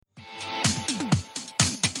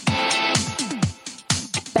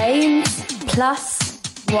Plus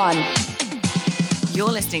One.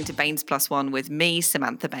 You're listening to Baines Plus One with me,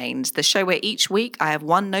 Samantha Baines, the show where each week I have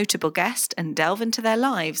one notable guest and delve into their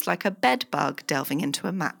lives like a bed bug delving into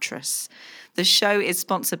a mattress. The show is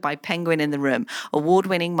sponsored by Penguin in the Room,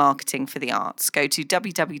 award-winning marketing for the arts. Go to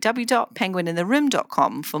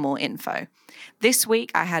www.penguinintheroom.com for more info. This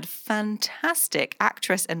week, I had fantastic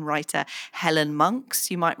actress and writer Helen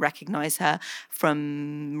Monks. You might recognise her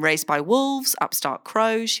from Raised by Wolves, Upstart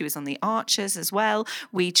Crows. She was on The Archers as well.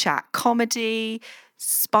 We chat comedy,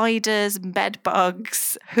 spiders, bed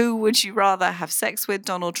bugs. Who would you rather have sex with,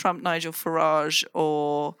 Donald Trump, Nigel Farage,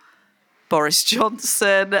 or Boris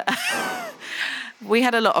Johnson? We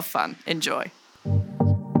had a lot of fun. Enjoy.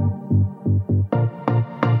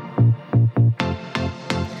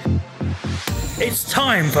 It's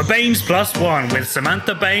time for Baines Plus One with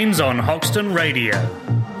Samantha Baines on Hoxton Radio.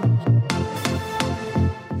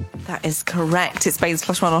 That is correct. It's Baines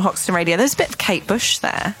Plus One on Hoxton Radio. There's a bit of Kate Bush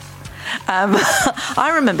there.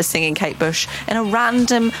 I remember singing Kate Bush in a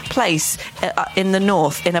random place in the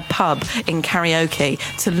north, in a pub, in karaoke,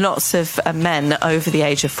 to lots of men over the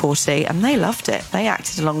age of 40, and they loved it. They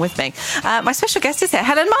acted along with me. My special guest is here,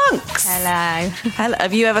 Helen Monks. Hello.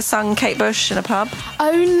 Have you ever sung Kate Bush in a pub?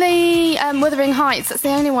 Only Wuthering Heights. That's the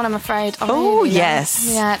only one, I'm afraid. Oh, yes.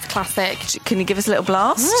 Yeah, it's classic. Can you give us a little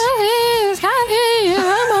blast?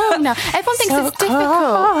 No, everyone thinks it's difficult.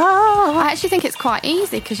 I actually think it's quite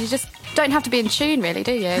easy because you just don't have to be in tune, really,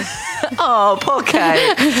 do you? Oh, poor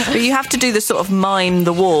Kate. But you have to do the sort of mime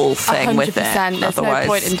the wall thing 100%. with it. There's Otherwise,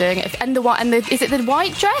 no point in doing it. Is it the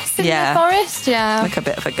white dress in the forest? Yeah. Like a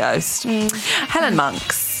bit of a ghost. Helen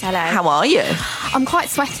Monks. Hello. How are you? I'm quite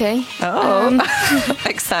sweaty. Oh,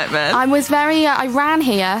 excitement. I ran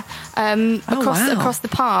here wow. across the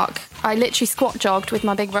park. I literally squat jogged with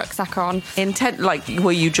my big rucksack on.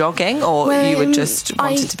 Were you jogging or you were just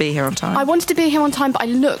wanted to be here on time? I wanted to be here on time, but I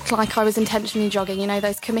looked like I was intentionally jogging, you know,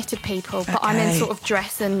 those committed people. But I'm in sort of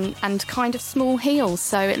dress and kind of small heels,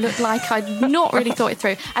 so it looked like I'd not really thought it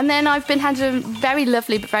through. And then I've been had a very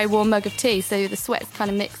lovely but very warm mug of tea, so the sweat's kind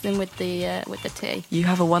of mixed in with the tea. You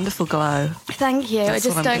have a wonderful glow. Thank you. That's I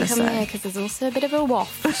just don't come say. near because there's also a bit of a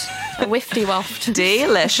waft, a wifty waft.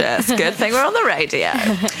 Delicious. Good thing we're on the radio.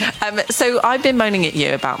 So I've been moaning at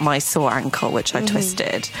you about my sore ankle, which I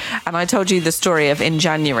twisted. And I told you the story of in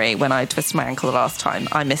January when I twisted my ankle the last time,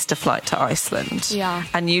 I missed a flight to Iceland. Yeah.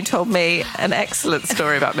 And you told me an excellent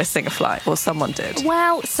story about missing a flight. Well, someone did.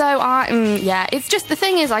 Well, so it's just, the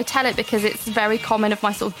thing is, I tell it because it's very common of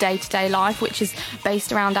my sort of day-to-day life, which is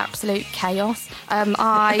based around absolute chaos. Me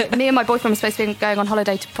and my boyfriend were supposed to be going on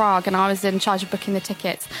holiday to Prague, and I was in charge of booking the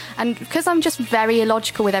tickets. And because I'm just very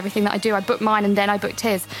illogical with everything that I do, I booked mine and then I booked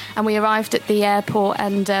his. And we arrived at the airport,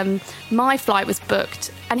 and my flight was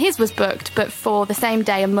booked and his was booked, but for the same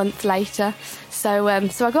day a month later. So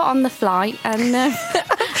I got on the flight and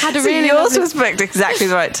had a really yours lovely... was booked exactly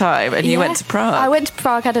the right time, and you went to Prague. I went to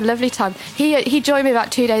Prague, had a lovely time. He joined me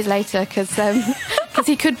about 2 days later because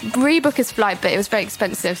he could rebook his flight, but it was very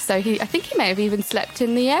expensive. So I think he may have even slept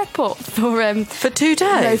in the airport for 2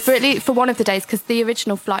 days. No, for one of the days, because the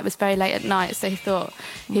original flight was very late at night. So he thought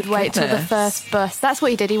he'd wait till the first bus. That's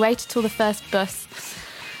what he did. He waited till the first bus.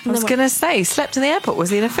 I was going to say, slept in the airport. Was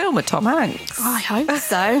he in a film with Tom Hanks? Oh, I hope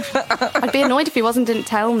so. I'd be annoyed if he didn't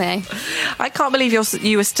tell me. I can't believe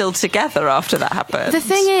you were still together after that happened. The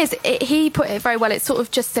thing is, he put it very well. It's sort of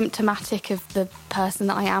just symptomatic of the person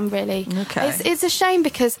that I am, really. Okay. It's a shame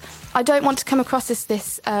because I don't want to come across as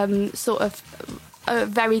this sort of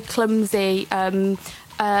very clumsy...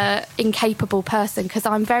 incapable person, because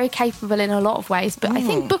I'm very capable in a lot of ways, but I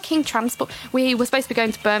think booking transport, we were supposed to be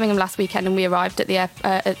going to Birmingham last weekend and we arrived at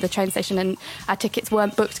the train station and our tickets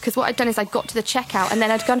weren't booked, because what I'd done is I'd got to the checkout and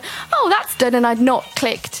then I'd gone, oh, that's done, and I'd not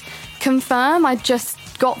clicked confirm. I'd just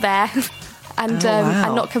got there and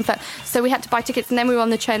not confirmed. So we had to buy tickets, and then we were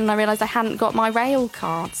on the train and I realised I hadn't got my rail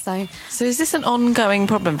card. So is this an ongoing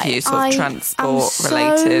problem for you, sort of transport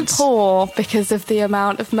related? So poor because of the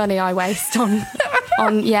amount of money I waste on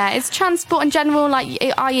it's transport in general, like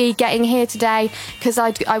i.e. getting here today, because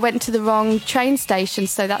I went to the wrong train station,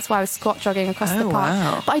 so that's why I was squat jogging across the park.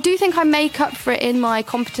 Wow. But I do think I make up for it in my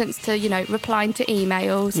competence to, replying to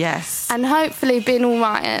emails. Yes. And hopefully being all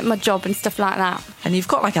right at my job and stuff like that. And you've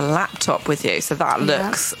got like a laptop with you, so that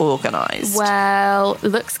looks organised. Well,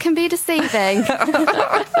 looks can be deceiving.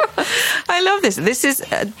 I love this. This is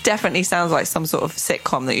definitely sounds like some sort of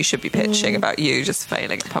sitcom that you should be pitching about you just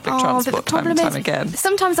failing at public transport time and time again.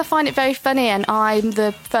 Sometimes I find it very funny and I'm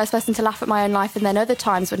the first person to laugh at my own life, and then other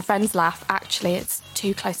times when friends laugh, actually it's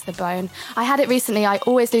too close to the bone. I had it recently. I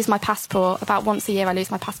always lose my passport. About once a year I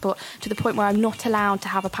lose my passport, to the point where I'm not allowed to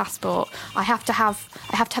have a passport. I have to have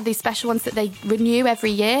these special ones that they renew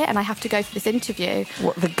every year, and I have to go for this interview.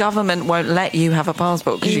 What, the government won't let you have a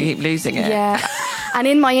passport because you keep losing it? Yeah. And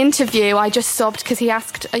in my interview, I just sobbed because he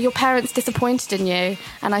asked, "Are your parents disappointed in you?"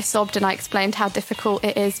 And I sobbed and I explained how difficult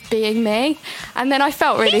it is being me. And then I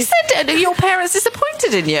felt really... He said, "Are your parents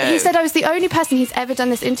disappointed in you?" He said I was the only person he's ever done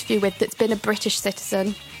this interview with that's been a British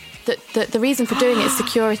citizen. That the reason for doing it is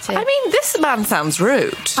security. I mean, this man sounds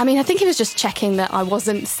rude. I mean, I think he was just checking that I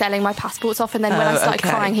wasn't selling my passports off, and then when I started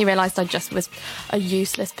crying, he realised I just was a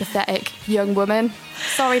useless, pathetic young woman.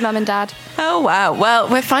 Sorry, Mum and Dad. Oh, wow. Well,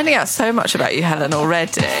 we're finding out so much about you, Helen,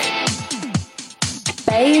 already.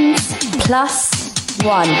 BAMES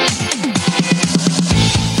 +1.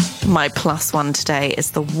 My +1 today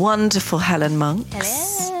is the wonderful Helen Monks.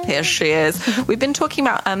 Hello. Here she is. We've been talking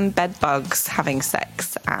about bed bugs having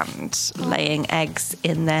sex and laying eggs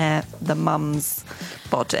in the mum's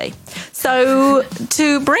body. So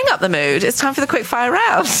to bring up the mood, it's time for the quick fire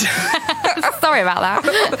round. Sorry about that.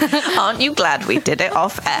 Aren't you glad we did it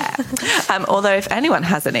off air? Although if anyone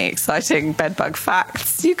has any exciting bedbug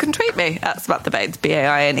facts, you can tweet me at SamanthaBaines,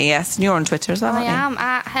 BAINES, and you're on Twitter as well, I aren't you? am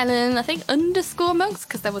at Helen, I think _Monks,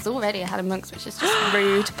 because there was already a Helen Monks, which is just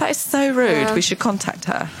rude. That is so rude. We should contact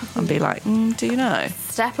her and be like, do you know?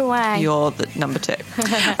 Step away. You're the number 2.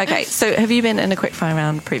 Okay, so have you been in a quick fire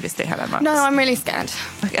round previously, Helen Monks? No, I'm really scared.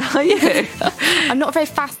 Okay, are you? I'm not a very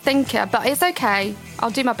fast thinker, but it's okay. I'll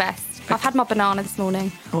do my best. I've had my banana this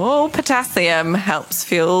morning. Oh, potassium helps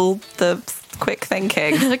fuel the quick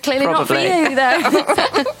thinking. Clearly probably. not for you, though.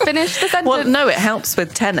 Finish the sentence. Well, no, it helps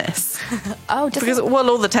with tennis. Oh, just Because,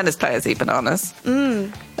 all the tennis players eat bananas.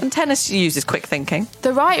 And tennis uses quick thinking.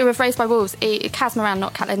 the writer of Raised by Wolves, Kaz Moran,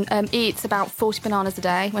 not Catelyn, eats about 40 bananas a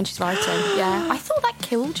day when she's writing. Yeah. I thought that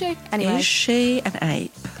killed you. Anyway. Is she an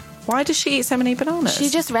ape? Why does she eat so many bananas? She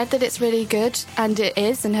just read that it's really good, and it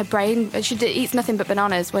is, and her brain, she eats nothing but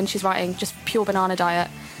bananas when she's writing, just pure banana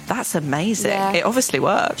diet. That's amazing. Yeah. It obviously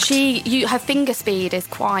works. Her finger speed is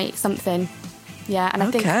quite something. Yeah, and I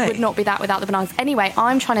think Okay. it would not be that without the bananas. Anyway,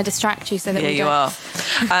 I'm trying to distract you so that Yeah, we you don't... are.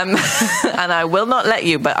 And I will not let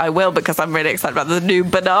you, but I will because I'm really excited about the new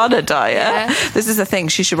banana diet. Yeah. This is the thing.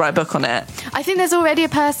 She should write a book on it. I think there's already a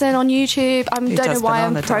person on YouTube. I don't know does why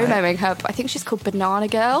I'm banana diet? promoting her, but I think she's called Banana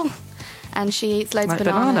Girl, and she eats loads Like of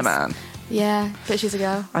bananas. Banana Man. Yeah, but she's a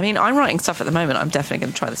girl. I mean, I'm writing stuff at the moment. I'm definitely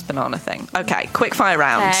going to try this banana thing. Okay, quick fire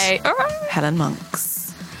round. Okay. Helen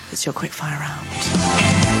Monks, it's your quick fire round.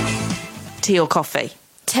 Tea or coffee?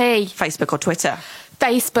 Tea. Facebook or Twitter?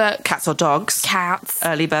 Facebook. Cats or dogs? Cats.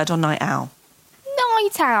 Early bird or night owl?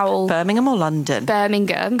 Night owl. Birmingham or London?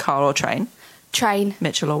 Birmingham. Car or train? Train.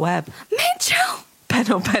 Mitchell or Webb? Mitchell.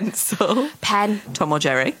 Pen or pencil? Pen. Tom or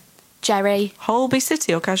Jerry? Jerry. Holby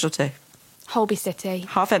City or Casualty? Holby City.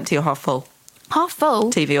 Half empty or half full? Half full.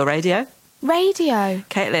 TV or radio? Radio.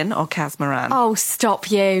 Caitlin or Kaz Moran? Oh, stop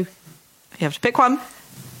you. You have to pick one.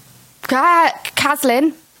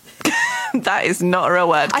 Caslin. That is not a real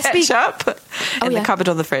word. I speak- Ketchup in the yeah. cupboard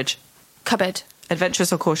or the fridge? Cupboard.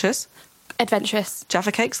 Adventurous or cautious? Adventurous.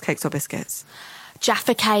 Jaffa cakes, cakes or biscuits?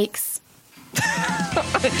 Jaffa cakes.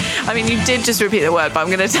 I mean, you did just repeat the word, but I'm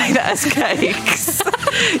going to take that as cakes.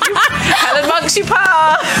 Helen Monks, you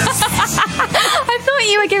pass. I thought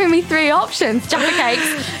you were giving me 3 options. Jaffa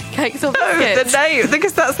cakes, cakes or No, biscuits. the name,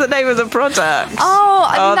 because that's the name of the product. Oh,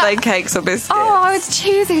 I Are mean they cakes or biscuits? Oh, I was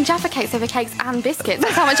choosing Jaffa cakes over cakes and biscuits.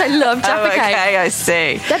 That's how much I love Jaffa Oh, cakes. okay, I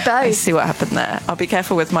see. They're both. I see what happened there. I'll be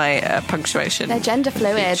careful with my punctuation. They're gender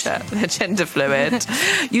fluid. Future. They're gender fluid.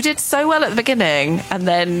 You did so well at the beginning, and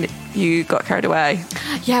then you got carried away.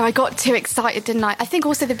 Yeah, I got too excited, didn't I? I think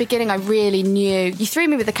also the beginning I really knew. You threw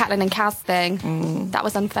me with the Catelyn and Kaz thing. That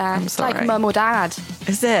was unfair. It's like sorry. mum or dad.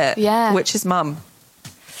 Is it? Yeah. Which is mum?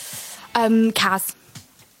 Kaz.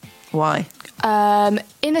 Why?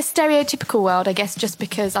 In a stereotypical world, I guess just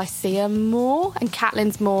because I see her more, and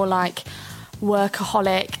Catelyn's more like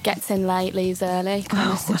workaholic, gets in late, leaves early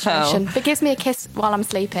kind of situation. But gives me a kiss while I'm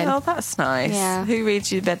sleeping. Oh, that's nice. Yeah. Who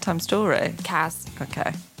reads you the bedtime story? Kaz.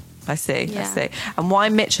 Okay. I see. Yeah. I see. And why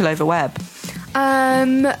Mitchell over Webb?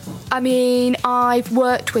 I mean, I've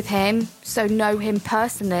worked with him, so know him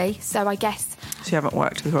personally. So I guess So you haven't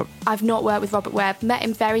worked with Rob? I've not worked with Robert Webb. Met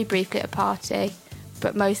him very briefly at a party,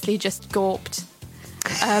 but mostly just gawped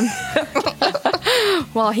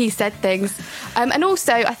while he said things. And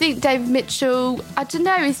also, I think David Mitchell, I don't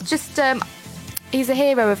know, he's just... He's a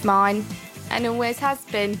hero of mine and always has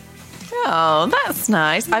been. Oh, that's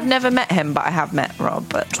nice. I've never met him, but I have met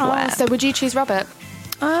Robert Webb. So would you choose Robert?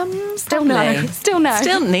 Still no. Still no.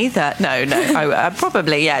 Still neither. No.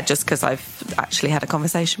 Probably, yeah, just because I've actually had a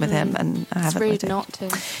conversation with him and I haven't. It's rude not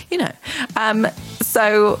to. You know.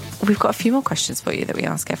 So we've got a few more questions for you that we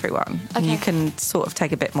ask everyone. And you can sort of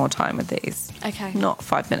take a bit more time with these. Okay. Not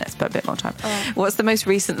 5 minutes, but a bit more time. All right. What's the most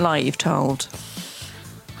recent lie you've told?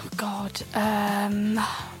 God,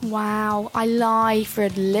 wow. I lie for a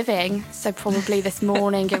living. So probably this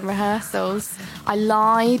morning in rehearsals, I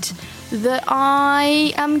lied that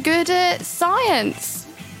I am good at science.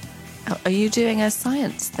 Oh, are you doing a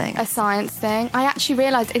science thing? A science thing. I actually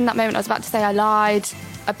realised in that moment I was about to say I lied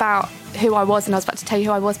about who I was and I was about to tell you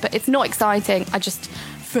who I was, but it's not exciting. I just,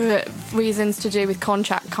 for reasons to do with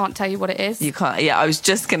contract, can't tell you what it is. You can't. Yeah, I was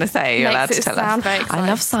just going to say you're allowed to tell us. Very I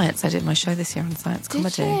love science. I did my show this year on science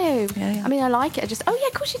comedy. Did you? Yeah. I mean, I like it. Of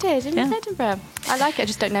course you did in Edinburgh. I like it. I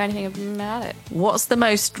just don't know anything about it. What's the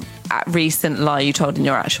most recent lie you told in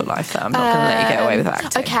your actual life? Though I'm not going to let you get away with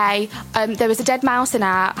that. Okay. There was a dead mouse in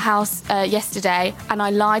our house yesterday, and I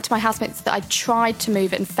lied to my housemates that I tried to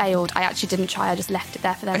move it and failed. I actually didn't try. I just left it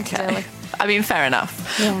there for them to deal with. I mean, fair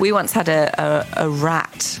enough. Yeah. We once had a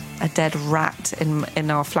rat, a dead rat in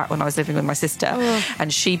our flat when I was living with my sister,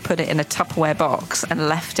 and she put it in a Tupperware box and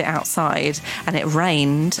left it outside, and it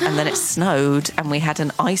rained and then it snowed and we had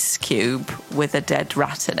an ice cube with a dead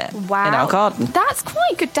rat in it Wow. in our garden. That's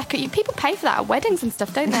quite good decoration. People pay for that at weddings and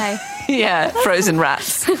stuff, don't they? Yeah, frozen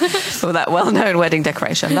rats. All that well-known wedding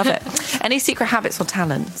decoration. Love it. Any secret habits or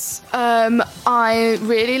talents? I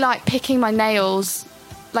really like picking my nails.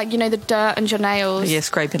 Like, you know, the dirt under your nails. You're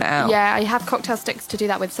scraping it out. Yeah, I have cocktail sticks to do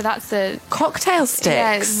that with. So that's a... Cocktail sticks?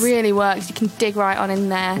 Yeah, it really works. You can dig right on in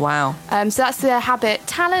there. Wow. So that's the habit.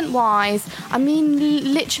 Talent-wise, I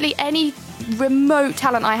mean, literally any remote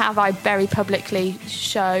talent I have, I very publicly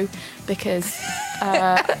show because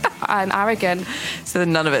I'm arrogant. So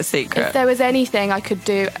none of it's secret. If there was anything I could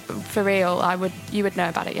do for real, you would know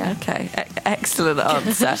about it, yeah. Okay, excellent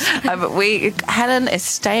answer. Helen is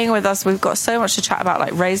staying with us. We've got so much to chat about,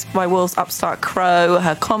 like Raised by Wolves, Upstart Crow,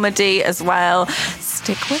 her comedy as well.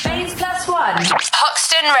 Stick with Baines Plus One.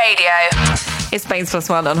 Hoxton Radio. It's Baines Plus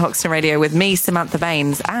One on Hoxton Radio with me, Samantha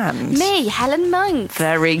Baines, and... Me, Helen Monk.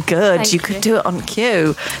 Very good. Thank You you. could do it on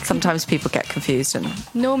cue. Sometimes people get confused and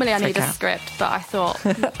Normally I need Okay. a script, but I thought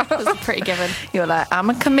that was a pretty given. you're like, I'm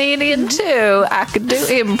a comedian too. I could do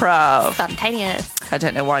improv. Spontaneous. I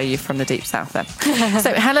don't know why you're from the deep south then.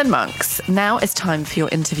 So, Helen Monks, now it's time for your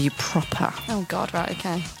interview proper. Oh, God, right,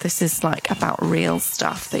 okay. This is like about real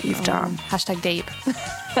stuff that you've done. Hashtag deep.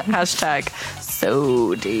 Hashtag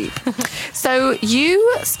so deep. So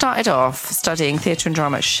you started off studying theatre and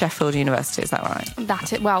drama at Sheffield University, is that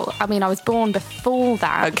right? Well, I mean, I was born before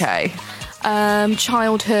that. Okay.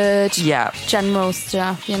 Childhood, Yeah. general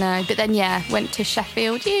stuff, you know. But then, went to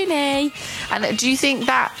Sheffield Uni. And do you think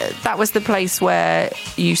that was the place where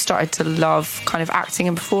you started to love kind of acting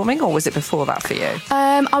and performing, or was it before that for you?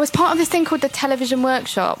 I was part of this thing called the Television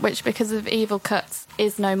Workshop, which, because of evil cuts,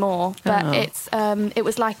 is no more. But it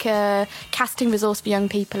was like a casting resource for young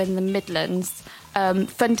people in the Midlands.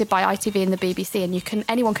 Funded by ITV and the BBC, and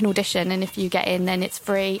anyone can audition, and if you get in, then it's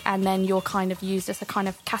free, and then you're kind of used as a kind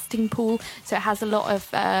of casting pool. So it has a lot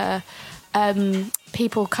of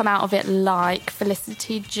people come out of it, like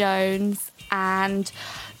Felicity Jones and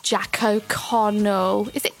Jack O'Connell.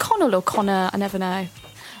 Is it Connell or Connor? I never know.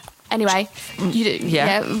 Anyway, you do,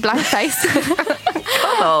 Yeah. blank face.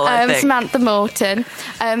 Oh, I think. Samantha Morton.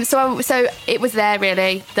 So it was there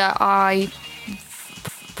really that I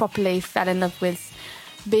properly fell in love with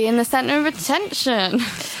being the centre of attention.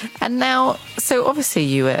 And now, so obviously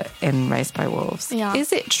you were in Raised by Wolves. Yeah.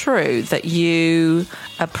 Is it true that you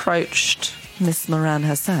approached Miss Moran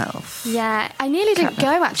herself? Yeah, I nearly didn't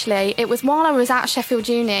go actually. It was while I was at Sheffield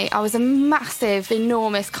Uni. I was a massive,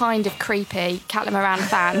 enormous, kind of creepy Caitlin Moran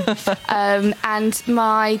fan. And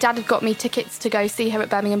my dad had got me tickets to go see her at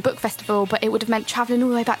Birmingham Book Festival, but it would have meant travelling all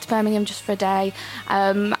the way back to Birmingham just for a day.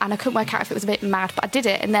 And I couldn't work out if it was a bit mad, but I did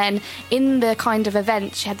it. And then in the kind of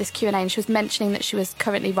event, she had this Q&A and she was mentioning that she was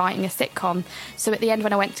currently writing a sitcom. So at the end,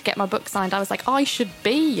 when I went to get my book signed, I was like, I should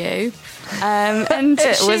be you. And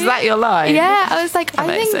Was that your line? Yeah. Yeah, I was like, I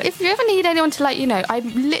Amazing. think if you ever need anyone to, like, you know,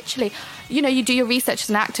 I'm literally, you know, you do your research as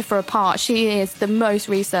an actor for a part. She is the most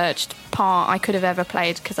researched part I could have ever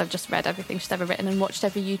played because I've just read everything she's ever written and watched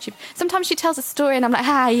every YouTube. Sometimes she tells a story and I'm like,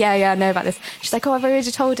 yeah, I know about this. She's like, oh, I've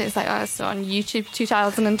already told it. It's like, oh, it's on YouTube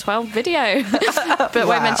 2012 video. But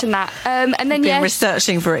won't mention that. And then, Been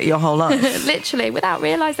researching for it your whole life. literally, without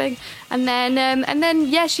realising. And then,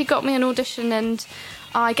 yeah, she got me an audition, and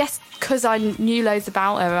I guess because I knew loads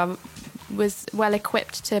about her, I was well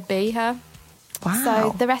equipped to be her. Wow.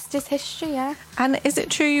 So the rest is history, yeah. And is it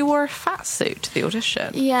true you wore a fat suit to the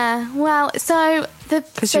audition? Yeah, well, so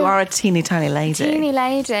Because you are a teeny tiny lady. teeny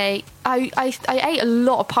lady. I ate a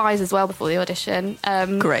lot of pies as well before the audition.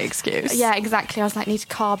 Great excuse. Yeah, exactly. I was like, need to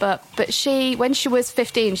carb up. But when she was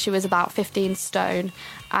 15, she was about 15 stone.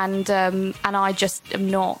 And I just am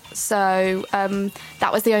not. So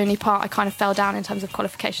that was the only part I kind of fell down in terms of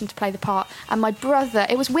qualification to play the part. And my brother,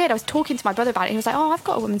 it was weird. I was talking to my brother about it. He was like, oh, I've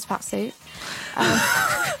got a women's fat suit.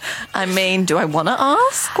 I mean, do I want to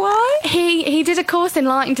ask why? He did a course in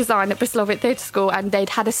lighting design at Bristol Old Vic Theatre School, and they'd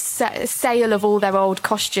had a sale of all their old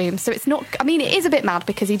costumes. So it's not, I mean, it is a bit mad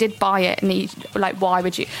because he did buy it, and he, like, why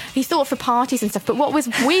would you? He thought for parties and stuff. But what was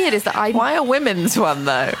weird is that Why a women's one,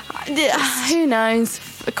 though? who knows?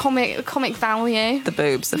 Comic value. The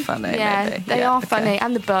boobs are funny, Yeah, maybe. they are funny,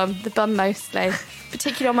 and the bum mostly.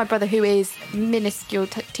 Particularly on my brother, who is minuscule,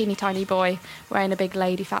 teeny tiny boy wearing a big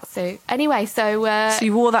lady fat suit. Anyway, so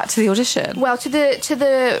you wore that to the audition? well, to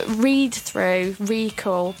the read through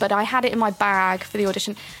recall, but I had it in my bag for the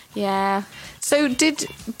audition. Yeah, So did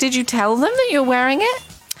you tell them that you're wearing it?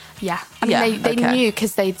 yeah. I mean, they okay. knew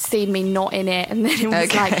because they'd seen me not in it, and then it was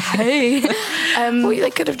Okay. like, hey. Well,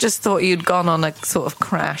 they could have just thought you'd gone on a sort of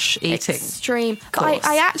crash eating. Extreme. course.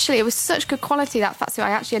 I actually, it was such good quality, that fat suit.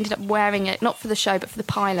 I actually ended up wearing it, not for the show, but for the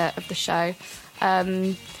pilot of the show.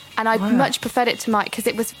 And I much preferred it to because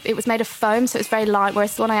it was made of foam, so it was very light,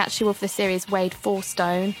 whereas the one I actually wore for the series weighed 4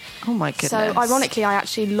 stone. Oh my goodness. So ironically, I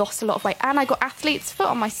actually lost a lot of weight, and I got athlete's foot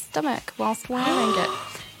on my stomach whilst wearing it.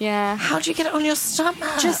 Yeah. How do you get it on your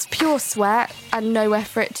stomach? Just pure sweat and nowhere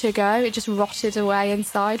for it to go. It just rotted away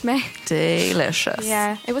inside me. delicious.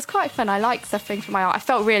 Yeah, it was quite fun. I liked suffering from my art. I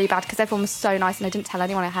felt really bad because everyone was so nice and I didn't tell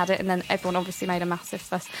anyone I had it, and then everyone obviously made a massive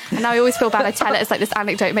fuss. And now I always feel bad. I tell it as like this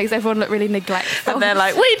anecdote. It makes everyone look really neglectful. And they're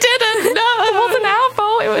like, we didn't. No, it wasn't our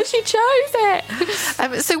fault. It was she chose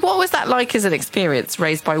it. So what was that like as an experience,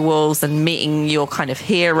 Raised by Wolves, and meeting your kind of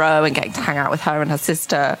hero and getting to hang out with her and her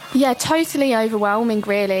sister? Yeah, totally overwhelming,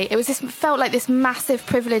 really. It was felt like this massive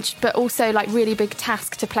privilege, but also like really big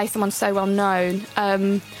task to play someone so well known.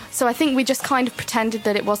 So I think we just kind of pretended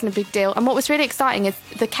that it wasn't a big deal. And what was really exciting is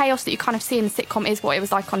the chaos that you kind of see in the sitcom is what it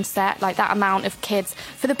was like on set, like that amount of kids.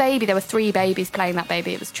 For the baby, there were 3 babies playing that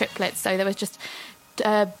baby. It was triplets, so there was just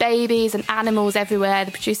babies and animals everywhere.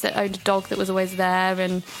 The producer owned a dog that was always there,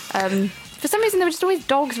 and for some reason there were just always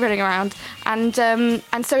dogs running around, and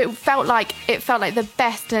so it felt like the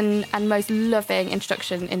best and most loving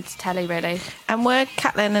introduction into telly, really. And were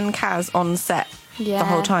Caitlin and Kaz on set the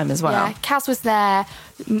whole time as well? Yeah, Kaz was there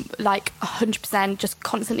like 100%, just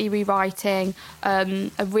constantly rewriting.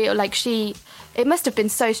 It must have been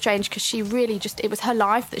so strange because she really it was her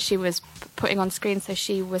life that she was putting on screen, so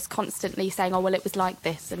she was constantly saying, oh, well, it was like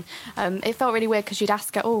this. And it felt really weird because you'd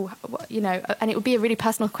ask her, and it would be a really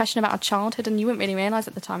personal question about her childhood, and you wouldn't really realise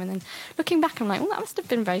at the time. And then looking back, I'm like, well, that must have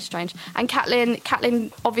been very strange. And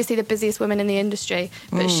Caitlin, obviously the busiest woman in the industry,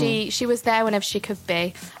 but she was there whenever she could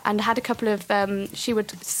be, and had a couple of, she would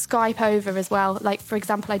Skype over as well. Like, for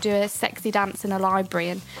example, I do a sexy dance in a library,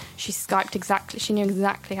 and she knew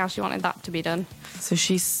exactly how she wanted that to be done. So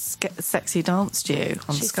she sexy danced you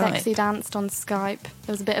on She Skype? sexy danced on Skype.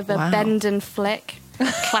 There was a bit of a bend and flick.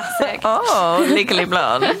 Classic. Oh, Legally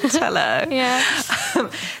Blonde. Hello. Yeah.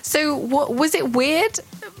 So was it weird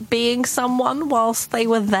being someone whilst they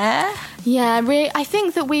were there? Yeah, really. I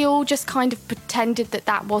think that we all just kind of pretended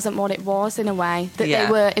that wasn't what it was, in a way. That they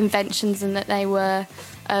were inventions and that they were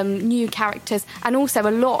new characters. And also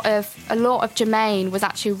a lot of Jermaine was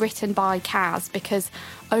actually written by Kaz, because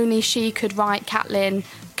only she could write Caitlin.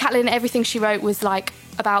 Caitlin, everything she wrote was like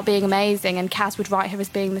about being amazing, and Kaz would write her as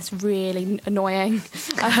being this really annoying,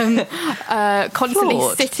 constantly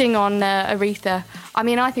Flawed. sitting on Aretha. I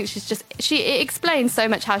mean, I think it explains so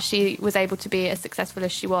much how she was able to be as successful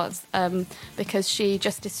as she was, because she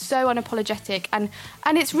just is so unapologetic, and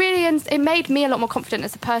it's really, it made me a lot more confident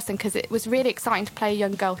as a person, because it was really exciting to play a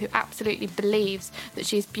young girl who absolutely believes that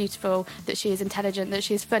she's beautiful, that she is intelligent, that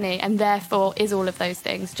she's funny, and therefore is all of those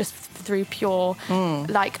things just through pure,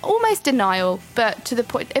 like almost denial, but to the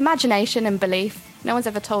point, imagination and belief. No one's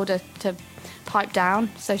ever told her to pipe down,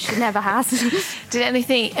 so she never has. Did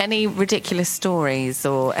any ridiculous stories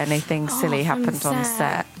or anything silly happened on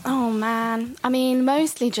set? Oh man, I mean,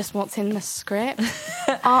 mostly just what's in the script.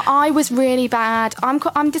 I was really bad. I'm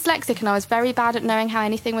dyslexic, and I was very bad at knowing how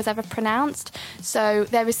anything was ever pronounced. So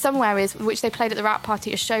there was some areas which they played at the rap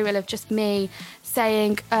party, a showreel of just me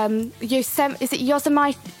saying, is it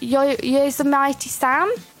Yosemite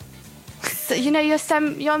Sam? So, you know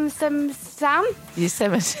Yosemite Sam?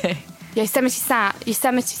 Yosemite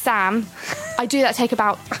Sam. I do that take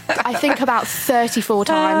about 34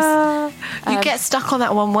 times. You get stuck on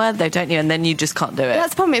that one word though, don't you? And then you just can't do it.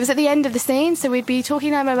 That's the problem. It was at the end of the scene, so we'd be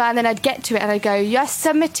talking and then I'd get to it and I'd go,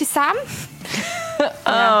 Yosemite Sam.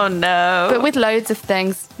 Oh no. But with loads of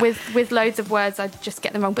things, with loads of words, I'd just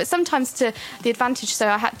get them wrong. But sometimes to the advantage, so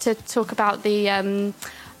I had to talk about the...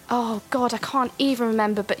 oh God, I can't even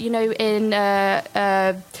remember. But you know, in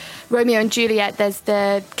Romeo and Juliet, there's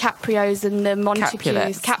the Caprios and the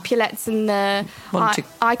Montagues, Capulets and the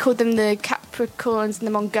I called them the Capricorns and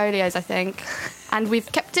the Mongolios, I think. And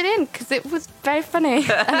we've kept it in because it was very funny.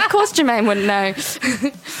 And of course, Jermaine wouldn't know.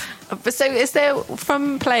 So is there,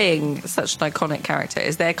 from playing such an iconic character,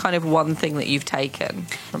 is there kind of one thing that you've taken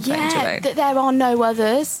from playing Jermaine? That there are no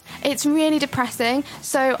others. It's really depressing.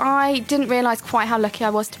 So I didn't realise quite how lucky I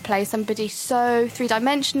was to play somebody so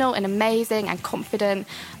three-dimensional and amazing and confident.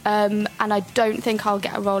 And I don't think I'll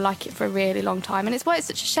get a role like it for a really long time. And it's why it's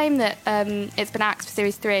such a shame that it's been axed for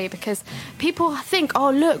Series 3, because people think, oh,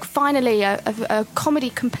 look, finally a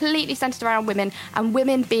comedy completely centred around women, and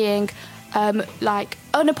women being... like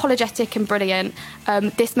unapologetic and brilliant.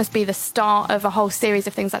 This must be the start of a whole series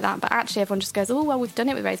of things like that. But actually everyone just goes, oh, well, we've done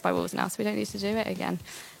it with Raised by Wolves now, so we don't need to do it again.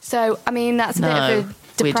 So, I mean, that's a bit of a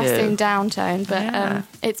depressing downtone, but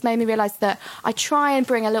it's made me realise that I try and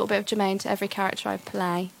bring a little bit of Jermaine to every character I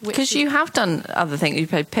play. Because you have done other things. You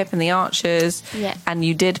played Pip and the Archers, and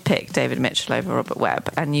you did pick David Mitchell over Robert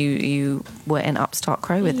Webb, and you were in Upstart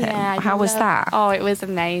Crow with him. How was that? Oh, it was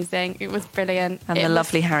amazing. It was brilliant. And the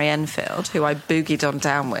lovely Harry Enfield, who I boogied on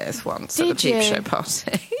down with once at the Peep Show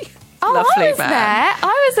party. Oh, lovely I was man. there.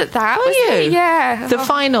 I was at that. Were you? Yeah. The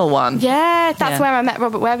final one. Yeah, that's where I met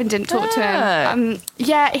Robert Webb and didn't talk to him.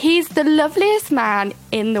 He's the loveliest man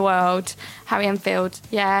in the world, Harry Enfield.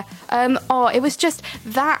 Yeah. It was just,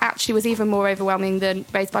 that actually was even more overwhelming than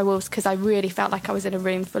Raised by Wolves, because I really felt like I was in a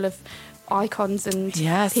room full of icons and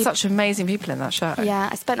such amazing people in that show. Yeah,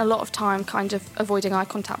 I spent a lot of time kind of avoiding eye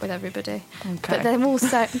contact with everybody. But they're all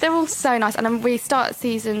so nice, and we start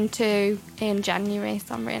season 2 in January,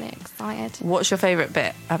 so I'm really excited. What's your favourite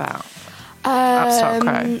bit about Upstart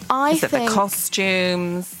Crow? Is it the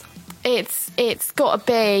costumes? It's got to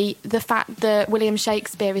be the fact that William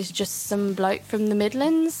Shakespeare is just some bloke from the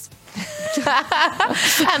Midlands.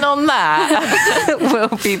 And on that,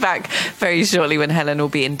 we'll be back very shortly when Helen will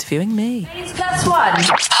be interviewing me. Space Plus One,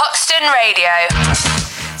 Hoxton Radio.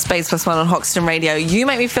 Space Plus One on Hoxton Radio. You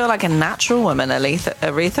Make Me Feel Like a Natural Woman,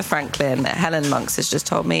 Aretha Franklin, Helen Monks has just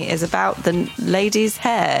told me, is about the lady's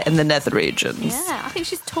hair in the nether regions. Yeah, I think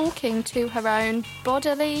she's talking to her own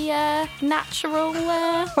bodily, natural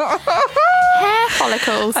hair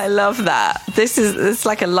follicles. I love that. It's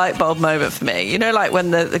like a light bulb moment for me. You know, like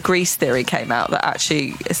when the Grease theory came out that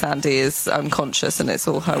actually Sandy is unconscious and it's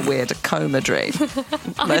all her weird coma dream.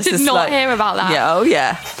 I did not hear about that. Yeah, oh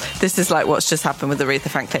yeah. This is like what's just happened with Aretha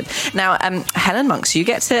Franklin. Now, Helen Monks, you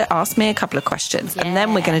get to ask me a couple of questions, and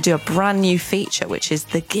then we're going to do a brand new feature, which is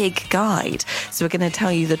the Gig Guide. So we're going to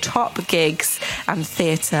tell you the top gigs and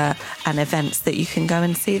theatre and events that you can go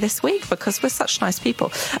and see this week, because we're such nice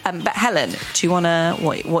people. But Helen, do you want to...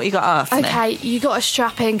 What you got to ask me? Okay, you got to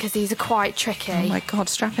strap in, because these are quite tricky. Oh my God,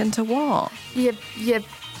 strap into what? Your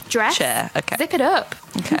dress. Chair, okay. Zip it up.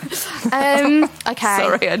 Okay. Okay.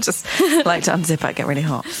 Sorry, I just like to unzip it, I get really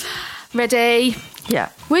hot. Ready? Yeah.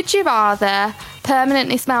 Would you rather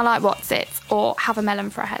permanently smell like Wotsits or have a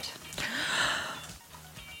melon for a head?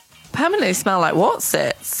 Permanently smell like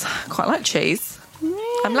Wotsits. Quite like cheese. Yeah.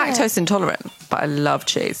 I'm lactose intolerant, but I love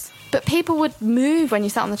cheese. But people would move when you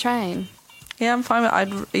sat on the train. Yeah, I'm fine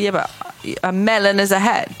with but a melon as a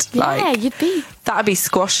head. Yeah, you'd be. That'd be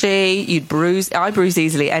squashy. You'd bruise. I bruise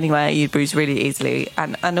easily anyway. You'd bruise really easily.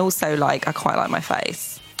 And also, like, I quite like my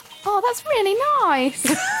face. Oh, that's really nice.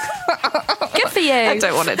 Good for you. I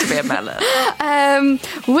don't want it to be a melon.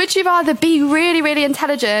 Would you rather be really, really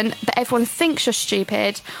intelligent but everyone thinks you're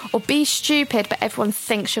stupid, or be stupid but everyone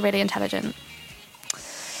thinks you're really intelligent?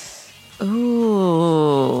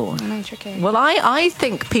 Ooh. I know very tricky. Well, I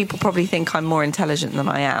think people probably think I'm more intelligent than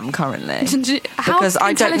I am currently. How Because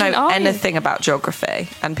I don't know intelligent are you? anything about geography.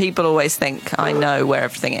 And people always think I know where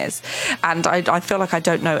everything is. And I feel like I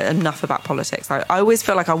don't know enough about politics. I always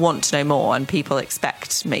feel like I want to know more, and people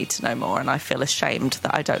expect me to know more. And I feel ashamed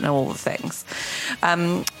that I don't know all the things.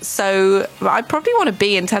 So I probably want to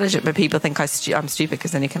be intelligent, but people think I'm stupid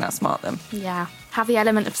because then you can outsmart them. Yeah. Have the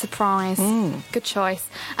element of surprise. Good choice.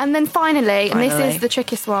 And then finally, and this Finally. is the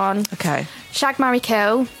trickiest one. Okay. Shag, marry,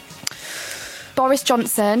 kill. Boris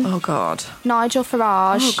Johnson, Oh, God. Nigel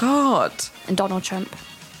Farage, Oh, God. and Donald Trump.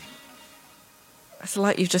 It's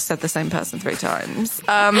like you've just said the same person 3 times.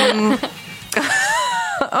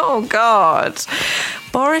 Oh, God.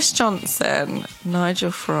 Boris Johnson,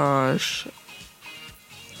 Nigel Farage,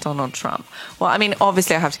 Donald Trump. Well, I mean,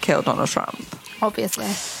 obviously I have to kill Donald Trump. Obviously.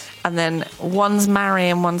 And then one's marry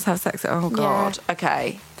and one's have sex. Oh, God.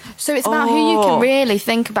 Okay. So it's about who you can really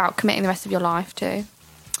think about committing the rest of your life to.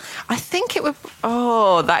 I think it would...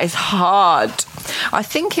 Oh, that is hard. I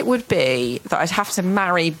think it would be that I'd have to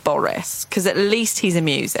marry Boris, because at least he's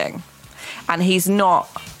amusing. And he's not...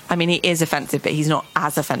 I mean, he is offensive, but he's not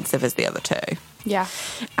as offensive as the other two. Yeah.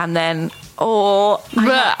 And then,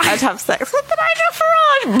 I'd have sex with the Nigel Farage.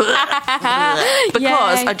 Because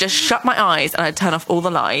Yay. I'd just shut my eyes and I'd turn off all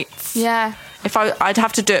the lights. Yeah. I'd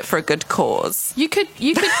have to do it for a good cause. You could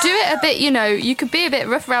do it a bit, you could be a bit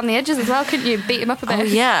rough around the edges as well, couldn't you? Beat him up a bit. Oh,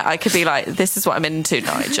 yeah, I could be like, this is what I'm into,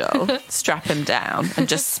 Nigel. Strap him down and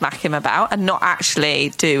just smack him about and not actually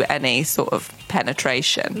do any sort of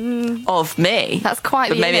penetration of me. That's quite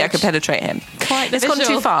But the maybe I image. could penetrate him. Quite the It's gone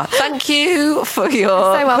visual. too far. Thank you for your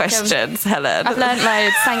so welcome. questions, Helen. I've learnt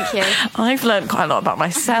loads, thank you. I've learned quite a lot about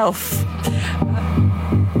myself.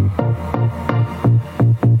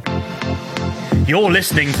 You're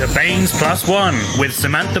listening to Baines Plus One with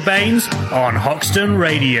Samantha Baines on Hoxton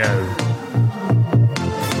Radio.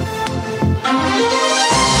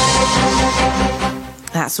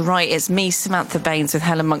 That's right, it's me, Samantha Baines, with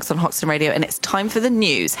Helen Monks on Hoxton Radio, and it's time for the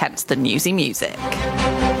news, hence the newsy music.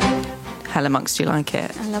 Helen Monks, do you like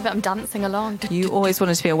it? I love it, I'm dancing along. You always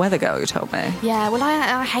wanted to be a weather girl, you told me. Yeah, well,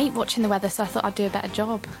 I hate watching the weather, so I thought I'd do a better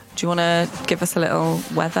job. Do you want to give us a little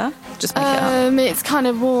weather? Just make it up. It's kind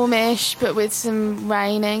of warmish, but with some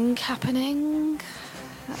raining happening.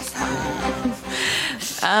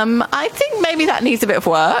 I think maybe that needs a bit of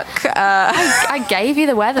work. I gave you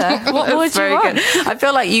the weather. What more That's do you very want? good. I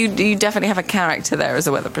feel like you definitely have a character there as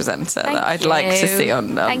a weather presenter that I'd like to see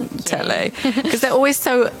on telly. Because they're always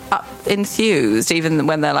so enthused, even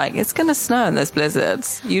when they're like, it's going to snow and there's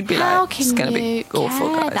blizzards. You'd be How like, it's can going to you be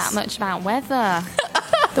awful, care guys. that much about weather?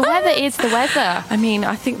 The weather is the weather. I mean,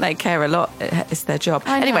 I think they care a lot. It's their job.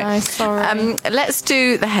 I know, Anyway, sorry. let's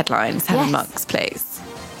do the headlines. Helen Yes. Monks, please.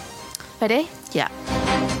 Ready? Yeah.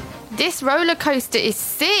 This roller coaster is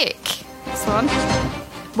sick. This one.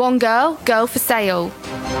 One girl for sale.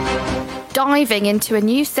 Diving into a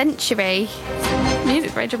new century.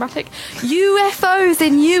 Music's very dramatic. UFOs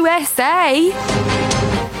in USA.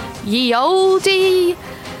 Ye oldie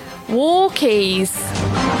walkies.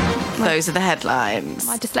 Those are the headlines.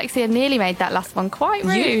 My dyslexia nearly made that last one quite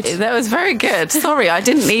rude. That was very good. Sorry, I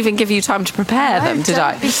didn't even give you time to prepare No, them, did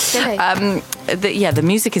don't I? be silly. The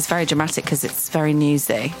music is very dramatic because it's very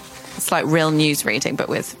newsy. It's like real news reading, but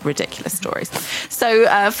with ridiculous stories. So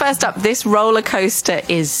first up, this roller coaster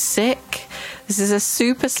is sick. This is a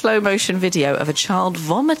super slow motion video of a child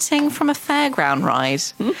vomiting from a fairground ride.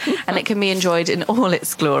 And it can be enjoyed in all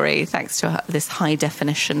its glory thanks to this high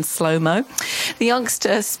definition slow-mo. The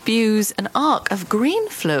youngster spews an arc of green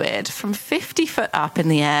fluid from 50 foot up in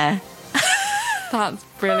the air. That's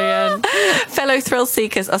brilliant. Fellow thrill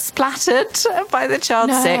seekers are splattered by the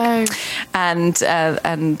child's No. sick,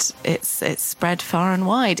 and it's spread far and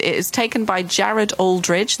wide. It is taken by Jared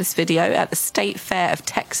Aldridge, this video, at the State Fair of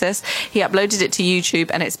Texas. He uploaded it to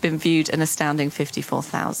YouTube, and it's been viewed an astounding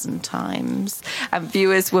 54,000 times. And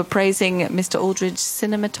viewers were praising Mr. Aldridge's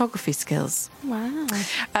cinematography skills. Wow.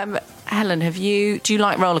 Helen, do you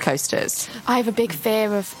like roller coasters? I have a big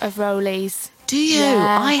fear of rollies. Do you?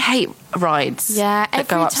 Yeah. I hate rides Yeah, that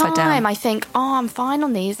go every upside time down. I think, I'm fine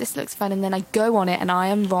on these, this looks fun, and then I go on it and I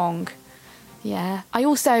am wrong. Yeah. I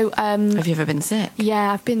also, Have you ever been sick?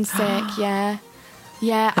 yeah, I've been sick, yeah.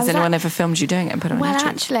 Yeah. Has anyone ever filmed you doing it and put it on Well, YouTube?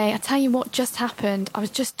 actually, I tell you what just happened. I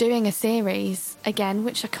was just doing a series again,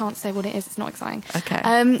 which I can't say what it is. It's not exciting. Okay.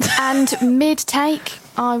 And mid-take,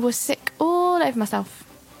 I was sick all over myself.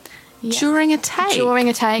 Yeah. During a take? During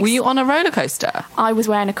a take. Were you on a roller coaster? I was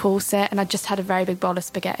wearing a corset and I just had a very big bowl of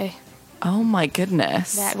spaghetti. Oh my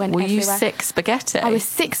goodness. Yeah, it went Were you everywhere. sick spaghetti? I was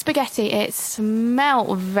sick spaghetti. It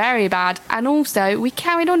smelled very bad. And also, we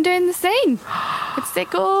carried on doing the scene. It's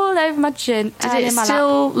sick all over my chin. Did and it in my lap.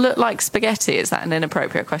 still look like spaghetti? Is that an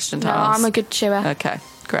inappropriate question to No, ask? I'm a good chewer. Okay,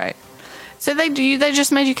 great. So they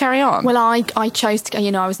just made you carry on? Well, I chose to,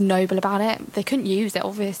 I was noble about it. They couldn't use it,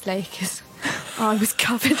 obviously, because I was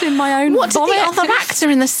covered in my own what did vomit. the other actor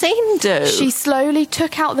in the scene do? She slowly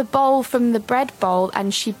took out the bowl from the bread bowl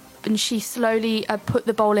and she slowly put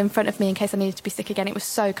the bowl in front of me in case I needed to be sick again. It was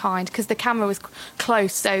so kind because the camera was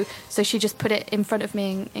close, so she just put it in front of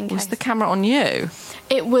me in case. Was the camera on you?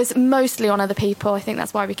 It was mostly on other people. I think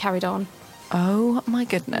that's why we carried on. Oh my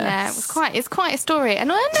goodness. Yeah, it's quite a story.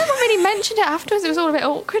 And I never really mentioned it afterwards. It was all a bit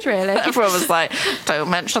awkward, really. Everyone was like, don't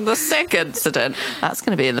mention the sick incident. That's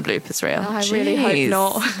going to be in the bloopers reel. I really hope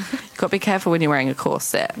not. You've got to be careful when you're wearing a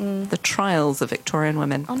corset. The trials of Victorian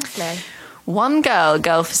women. Honestly. One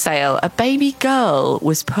girl for sale. A baby girl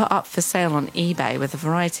was put up for sale on eBay with a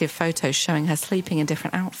variety of photos showing her sleeping in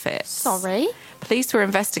different outfits. Sorry. Police were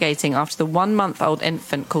investigating after the 1-month-old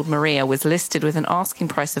infant called Maria was listed with an asking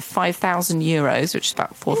price of €5,000, which is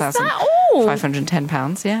about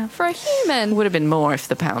 £4,510. Yeah. For a human. Would have been more if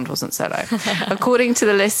the pound wasn't so low. According to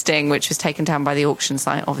the listing, which was taken down by the auction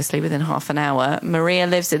site, obviously within half an hour, Maria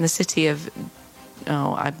lives in the city of...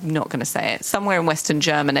 Oh, I'm not going to say it. Somewhere in Western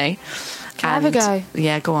Germany. Can I have a go?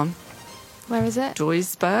 Yeah, go on. Where is it?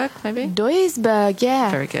 Duisburg, maybe? Duisburg,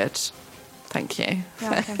 yeah. Very good. Thank you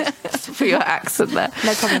You're welcome. for your accent there.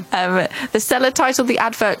 No problem. The seller titled the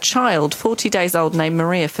advert Child, 40 days old, named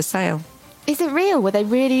Maria for sale. Is it real? Were they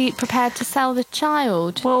really prepared to sell the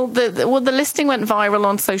child? Well, the listing went viral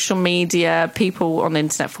on social media. People on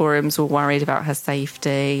internet forums were worried about her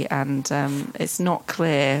safety, and it's not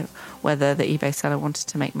clear whether the eBay seller wanted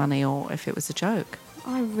to make money or if it was a joke.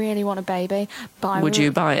 I really want a baby. But Would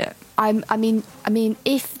you buy it? I mean,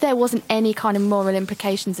 if there wasn't any kind of moral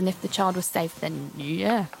implications and if the child was safe, then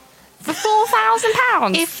yeah. For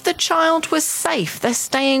 £4,000? If the child was safe, they're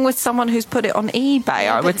staying with someone who's put it on eBay.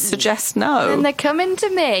 I would suggest no. Then they're coming to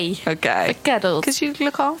me. Okay. For cuddles. Because you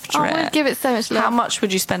look after it. I would give it so much love. How much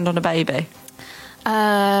would you spend on a baby?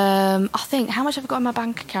 I think, how much have I got in my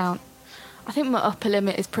bank account? I think my upper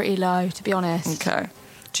limit is pretty low, to be honest. Okay.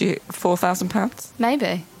 Do you £4,000?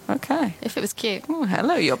 Maybe. Okay. If it was cute. Oh,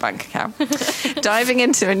 hello, your bank account. Diving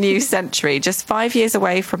into a new century, just 5 years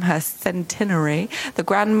away from her centenary, a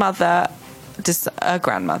grandmother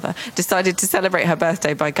decided to celebrate her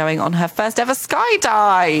birthday by going on her first ever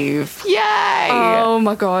skydive. Yay! Oh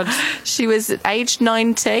my God. She was aged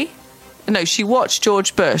 90. No, she watched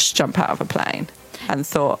George Bush jump out of a plane and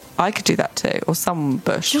thought, I could do that too. Or some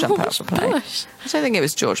Bush jump out of a plane. Bush? I don't think it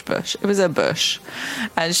was George Bush. It was a Bush.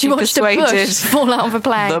 And She watched a bush fall out of a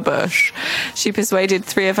plane. The Bush. She persuaded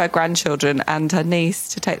 3 of her grandchildren and her niece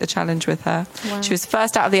to take the challenge with her. Wow. She was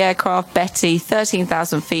first out of the aircraft, Betty,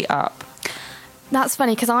 13,000 feet up. That's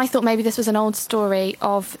funny because I thought maybe this was an old story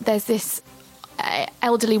of there's this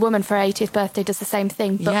elderly woman for her 80th birthday does the same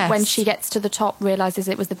thing, but Yes. when she gets to the top realises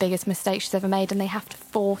it was the biggest mistake she's ever made and they have to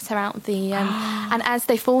force her out the and as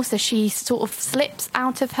they force her she sort of slips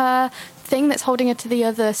out of her thing that's holding her to the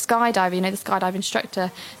other skydiver, the skydive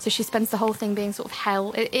instructor, so she spends the whole thing being sort of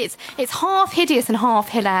hell. It's half hideous and half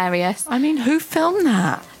hilarious. I mean, who filmed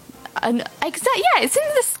that? And it's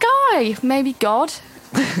in the sky. Maybe God.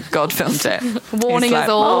 God filmed it. Warning He's us like,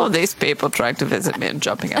 all. Oh, these people trying to visit me and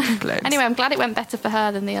jumping out of planes. Anyway, I'm glad it went better for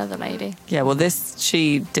her than the other lady. Yeah, well,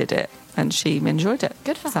 she did it and she enjoyed it.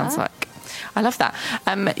 Good for Sounds her. like. I love that.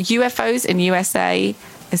 UFOs in USA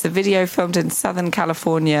is a video filmed in Southern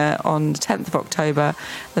California on the 10th of October.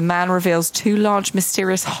 The man reveals 2 large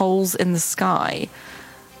mysterious holes in the sky.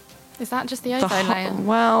 Is that just the ozone layer?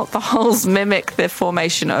 Well, the holes mimic the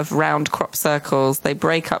formation of round crop circles. They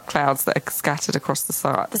break up clouds that are scattered across the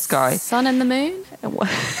sky. Sun and the moon?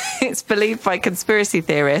 It's believed by conspiracy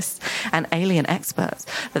theorists and alien experts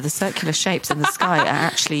that the circular shapes in the sky are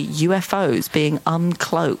actually UFOs being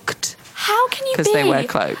uncloaked. How can you be? Because they wear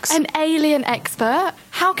cloaks. An alien expert?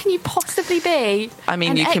 How can you possibly be? I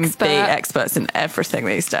mean, an you can expert be experts in everything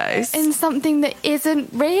these days. in something that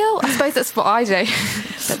isn't real? I suppose that's what I do.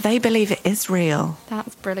 But they believe it is real.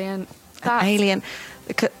 That's brilliant. An alien.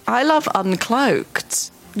 I love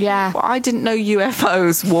uncloaked. Yeah. Well, I didn't know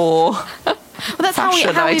UFOs wore Well, that's how we've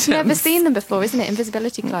fashion never items. seen them before, isn't it?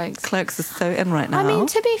 Invisibility cloaks. Cloaks are so in right now. I mean,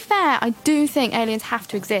 to be fair, I do think aliens have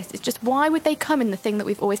to exist. It's just why would they come in the thing that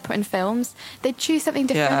we've always put in films? They'd choose something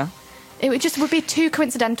different. It would be too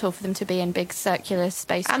coincidental for them to be in big circular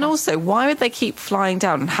space. And also, why would they keep flying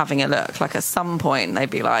down and having a look? Like, at some point, they'd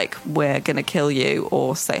be like, we're going to kill you,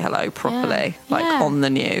 or say hello properly, on the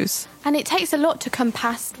news. And it takes a lot to come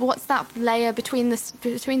past, what's that layer between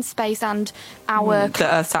space and our...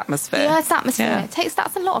 The Earth's atmosphere. The Earth's atmosphere. Yeah.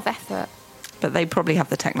 That's a lot of effort. But they probably have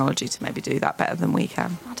the technology to maybe do that better than we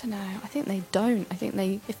can. I don't know. I think they don't. I think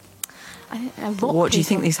they... What do you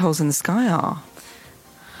think these holes in the sky are?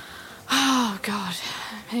 Oh, God.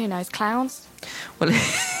 Who knows? Clouds? Well,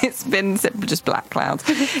 it's been just black clouds.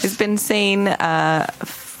 It's been seen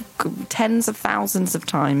tens of thousands of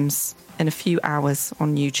times in a few hours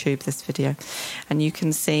on YouTube, this video. And you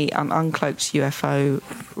can see an uncloaked UFO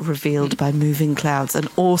revealed by moving clouds. An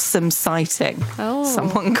awesome sighting. Oh.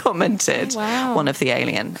 Someone commented. Wow. One of the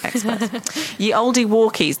alien experts. Ye olde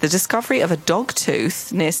walkies, the discovery of a dog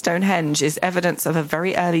tooth near Stonehenge is evidence of a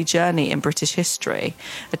very early journey in British history,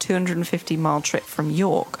 a 250-mile trip from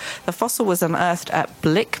York. The fossil was unearthed at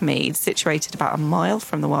Blickmead, situated about a mile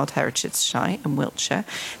from the World Heritage Site in Wiltshire.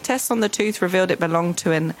 Tests on the tooth revealed it belonged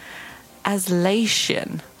to an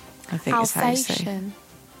Alsatian, I think is how you say. Alsatian.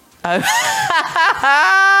 Oh.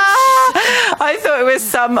 I thought it was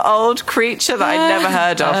some old creature that I'd never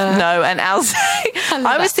heard of. No, an Alsatian.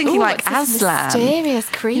 I was thinking like Aslan. Mysterious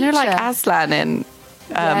creature. You know, like Aslan in...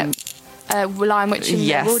 Lion Witch in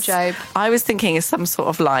the Wardrobe. I was thinking of some sort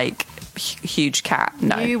of like huge cat.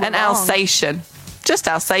 No, an Alsatian. Just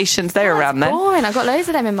Alsatians. They're around then. Boring. I've got loads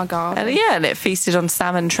of them in my garden. And it feasted on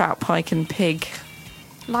salmon, trout, pike and pig.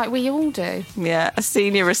 Like we all do. Yeah, a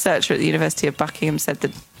senior researcher at the University of Buckingham said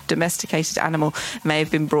the domesticated animal may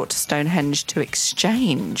have been brought to Stonehenge to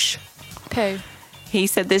exchange. Poo. He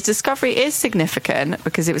said this discovery is significant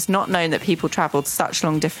because it was not known that people travelled such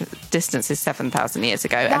long distances 7,000 years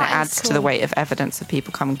ago, and it adds to the weight of evidence of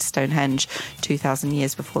people coming to Stonehenge 2,000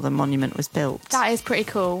 years before the monument was built. That is pretty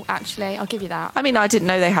cool, actually. I'll give you that. I mean, I didn't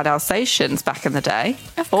know they had Alsatians back in the day.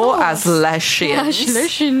 Of or course.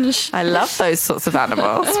 Aslesians. I love those sorts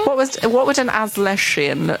what would an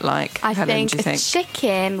Aslesian look like? Helen, do you think? A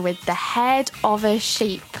chicken with the head of a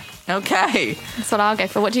sheep. Okay. That's what I'll go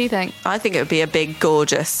for. What do you think? I think it would be a big,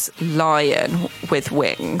 gorgeous lion with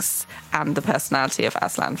wings and the personality of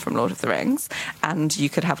Aslan from Lord of the Rings. And you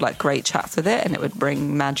could have like great chats with it and it would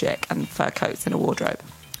bring magic and fur coats in a wardrobe.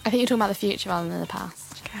 I think you're talking about the future rather than the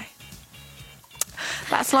past. Okay.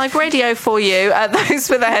 That's live radio for you. Those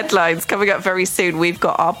were the headlines. Coming up very soon, we've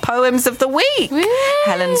got our poems of the week. Woo!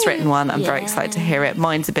 Helen's written one. I'm very excited to hear it.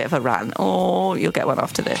 Mine's a bit of a rant. Oh, you'll get one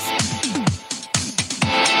after this.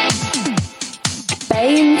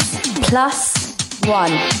 Baines Plus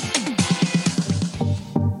One.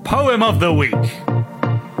 Poem of the week.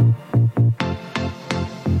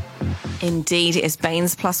 Indeed, it is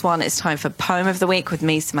Baines Plus One. It's time for Poem of the Week with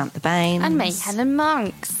me, Samantha Baines. And me, Helen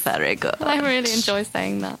Monks. Very good. I really enjoy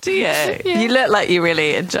saying that. Do you? Yeah. You look like you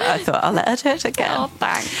really enjoy. I thought I'll let her do it again. Oh,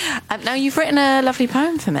 thanks. Now, you've written a lovely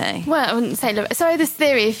poem for me. Well, I wouldn't say... So this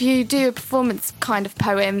theory, if you do a performance kind of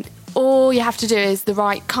poem, all you have to do is the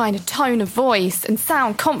right kind of tone of voice and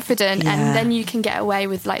sound confident, and then you can get away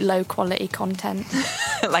with like low quality content.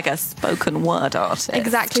 Like a spoken word artist.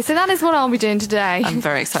 Exactly. So that is what I'll be doing today. I'm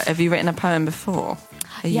very excited. Have you written a poem before?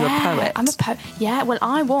 Are you a poet? I'm a poet. Yeah, well,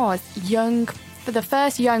 I was the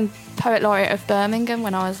first young poet laureate of Birmingham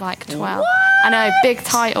when I was like 12. What? I know, big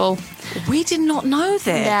title. We did not know this.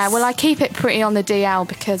 Yeah, well, I keep it pretty on the DL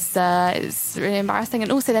because it's really embarrassing.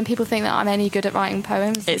 And also then people think that I'm any good at writing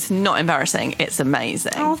poems. It's not embarrassing. It's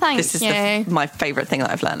amazing. Oh, thank you. This is my favourite thing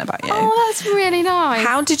that I've learned about you. Oh, that's really nice.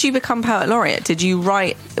 How did you become poet laureate? Did you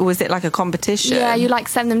write, was it like a competition? Yeah, you like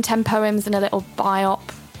send them 10 poems and a little biop.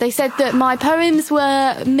 They said that my poems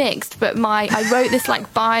were mixed, but I wrote this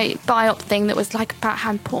like biop thing that was like about how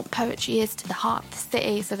important poetry is to the heart of the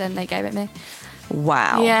city. So then they gave it me.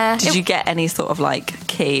 Wow. Yeah. Did you get any sort of like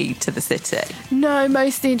key to the city? No,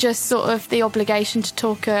 mostly just sort of the obligation to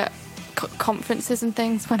talk at conferences and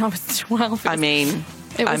things when I was 12. I'm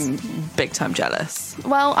big time jealous.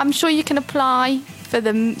 Well, I'm sure you can apply for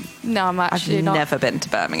them. No, I'm actually not. I've never been to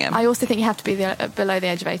Birmingham. I also think you have to be below the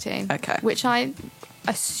age of 18. Okay. Which I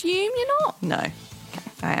assume you're not? No.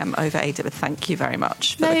 I am over 18, but thank you very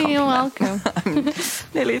much for the compliment. You're welcome. I'm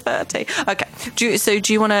nearly 30. Okay. Do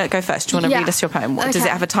you want to go first? Do you want to read us your poem? Does it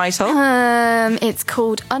have a title? It's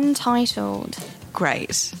called Untitled.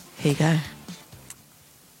 Great. Here you go.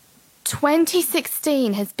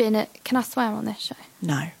 2016 has been a... Can I swear on this show?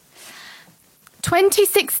 No.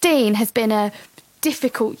 2016 has been a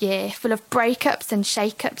difficult year, full of breakups and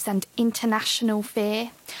shake-ups and international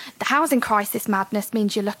fear. The housing crisis madness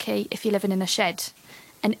means you're lucky if you're living in a shed.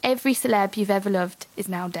 And every celeb you've ever loved is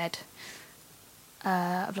now dead.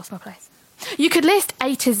 I've lost my place. You could list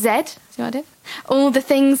A to Z. See what I did? All the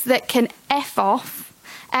things that can F off.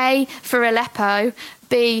 A for Aleppo.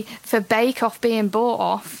 B for Bake Off being bought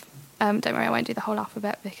off. Don't worry, I won't do the whole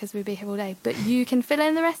alphabet because we'd be here all day. But you can fill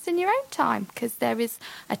in the rest in your own time because there is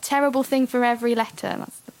a terrible thing for every letter.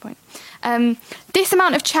 That's the point. This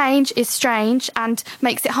amount of change is strange and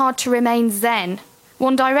makes it hard to remain zen.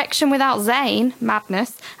 One Direction without Zayn,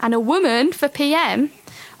 madness. And a woman for PM.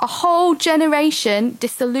 A whole generation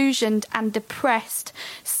disillusioned and depressed,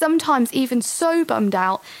 sometimes even so bummed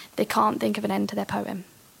out they can't think of an end to their poem.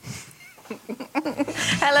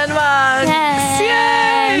 Helen Monks!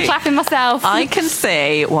 Yay! I'm clapping myself. I can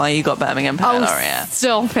see why you got Birmingham Poet Oh, Laureate.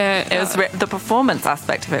 stop it. It was the performance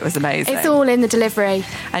aspect of it was amazing. It's all in the delivery.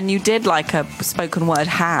 And you did like a spoken word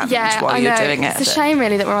hand Yeah, while I you were know. doing it. It's a shame,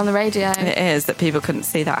 really, that we're on the radio. It is that people couldn't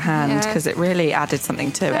see that hand Yeah. because it really added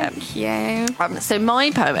something to it. Thank you. So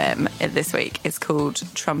my poem this week is called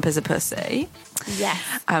Trump is a Pussy. Yes.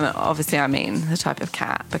 Obviously, I mean the type of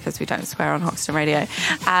cat because we don't swear on Hoxton Radio.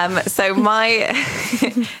 So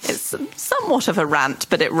it's somewhat of a rant,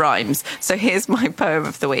 but it rhymes. So here's my poem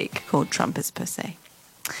of the week called Trump is a Pussy.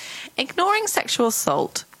 Ignoring sexual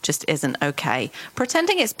assault just isn't okay.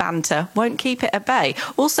 Pretending it's banter won't keep it at bay.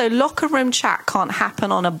 Also, locker room chat can't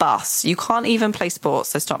happen on a bus. You can't even play sports,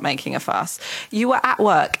 so stop making a fuss. You were at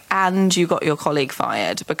work and you got your colleague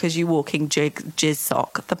fired because you walking jizz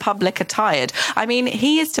sock. The public are tired. I mean,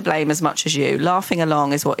 he is to blame as much as you. Laughing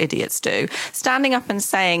along is what idiots do. Standing up and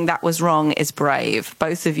saying that was wrong is brave.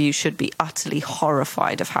 Both of you should be utterly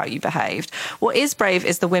horrified of how you behaved. What is brave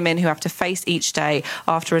is the women who have to face each day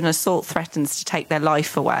after an assault threatens to take their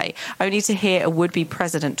life away, only to hear a would-be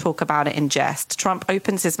president talk about it in jest. Trump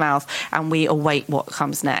opens his mouth and we await what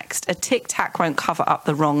comes next. A tic-tac won't cover up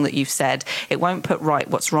the wrong that you've said. It won't put right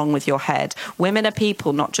what's wrong with your head. Women are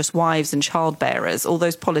people, not just wives and childbearers. All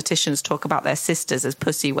those politicians talk about their sisters as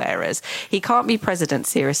pussy wearers. He can't be president,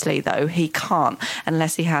 seriously, though. He can't,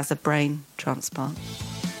 unless he has a brain transplant.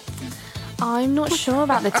 I'm not sure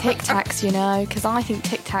about the Tic Tacs, because I think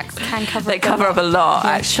Tic Tacs can cover They cover up a lot,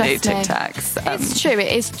 Yeah, actually, trust me. Tic Tacs. It's true.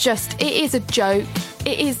 It is a joke.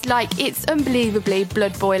 It's unbelievably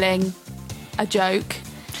blood boiling a joke.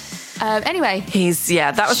 Anyway.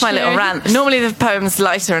 That was my little rant. Normally the poem's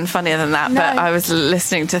lighter and funnier than that, but I was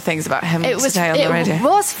listening to things about him today on the radio. It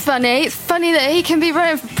was funny. It's funny that he can be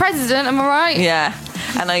running for president, am I right? Yeah.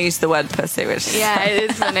 And I used the word pussy, which... Yeah, it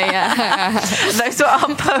is funny, yeah. Those were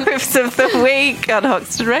our poems of the week on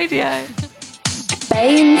Hoxton Radio.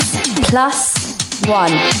 Baines plus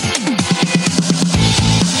one.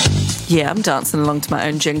 Yeah, I'm dancing along to my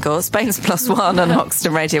own jingle. Spain's plus one on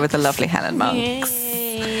Hoxton Radio with the lovely Helen Monks.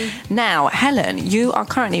 Yay. Now, Helen, you are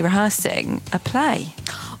currently rehearsing a play.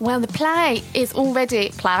 Well, the play is already...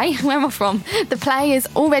 Where am I from? The play is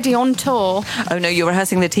already on tour. Oh, no, you're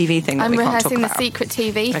rehearsing the TV thing that I'm we can't talk rehearsing the about. secret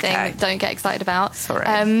TV thing that don't get excited about. Sorry.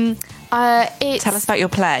 Tell us about your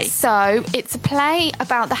play. So, it's a play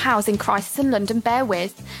about the housing crisis in London. Bear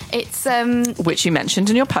with. It's which you mentioned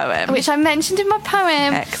in your poem. Which I mentioned in my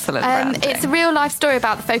poem. Excellent branding. It's a real life story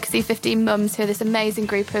about the Focus E15 mums, who are this amazing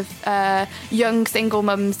group of young single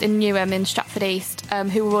mums in Newham in Stratford East,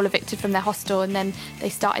 who were all evicted from their hostel, and then they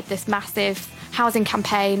started this massive housing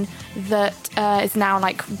campaign that is now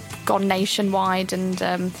gone nationwide,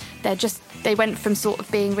 and they went from sort of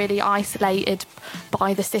being really isolated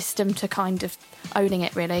by the system to kind of owning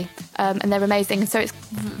it, really. And they're amazing. And so it's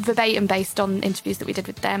verbatim based on interviews that we did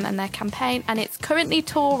with them and their campaign. And it's currently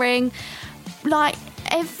touring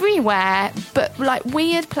everywhere, but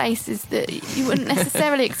weird places that you wouldn't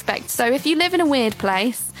necessarily expect. So if you live in a weird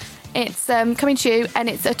place, it's coming to you, and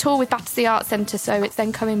it's a tour with Battersea Arts Centre, so it's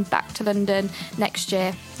then coming back to London next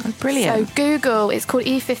year. Oh, brilliant. So Google, it's called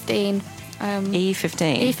E15.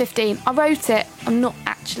 E15. I wrote it. I'm not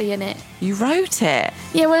actually in it. You wrote it?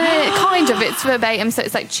 Yeah, well, kind of. It's verbatim, so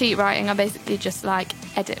it's like cheat writing. I basically just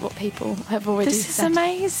edit what people have already said. This is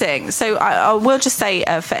amazing. So I will just say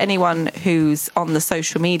for anyone who's on the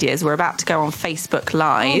social medias, we're about to go on Facebook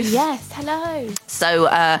Live. Oh, yes. Hello. So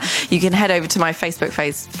you can head over to my Facebook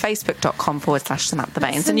page, facebook.com/Samantha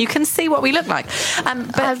Baines, and you can see what we look like.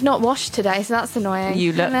 But I've not washed today, so that's annoying.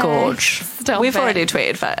 You look gorge. We've already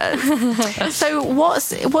tweeted photos. So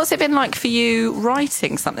what's it been like for you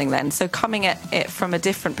writing something then? So coming at it from a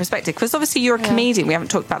different perspective, because obviously you're a comedian. We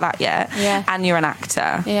haven't talked about that yet. Yeah. And you're an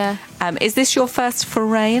actor. Yeah. Is this your first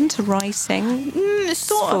foray into writing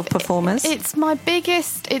for performers? It's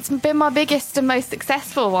been my biggest and most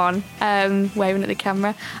successful one, waving at the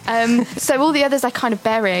camera. So all the others I kind of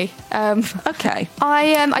bury. Okay.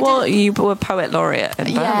 You were poet laureate in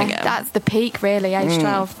Birmingham. Yeah, that's the peak, really, age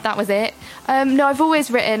 12. That was it. No, I've always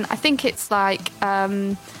written, I think it's like...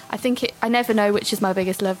 I never know which is my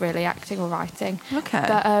biggest love, really, acting or writing. Okay.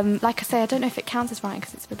 But like I say, I don't know if it counts as writing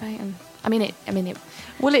because it's verbatim. I mean it.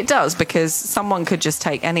 Well, it does, because someone could just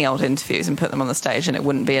take any old interviews and put them on the stage and it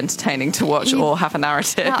wouldn't be entertaining to watch or have a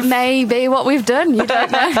narrative. That may be what we've done. You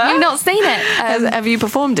don't know. You've not seen it. Have you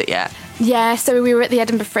performed it yet? Yeah, so we were at the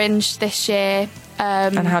Edinburgh Fringe this year.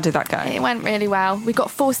 And how did that go? It went really well. We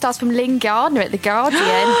got 4 stars from Lynn Gardner at The Guardian.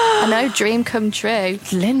 I know, dream come true.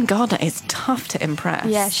 Lynn Gardner is tough to impress.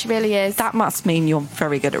 Yeah, she really is. That must mean you're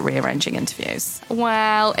very good at rearranging interviews.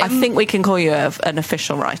 Well... I think we can call you an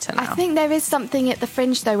official writer now. I think there is something at the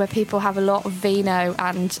Fringe, though, where people have a lot of vino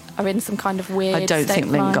and are in some kind of weird I don't state think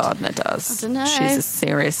of Lynn mind. Gardner does. I don't know. She's a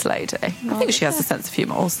serious lady. I think she has a sense of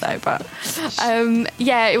humour also, but...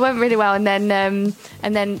 yeah, it went really well. And then,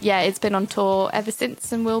 it's been on tour ever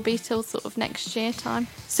since and will be till sort of next year time.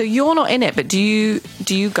 So you're not in it, but do you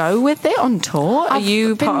go with it on tour? Are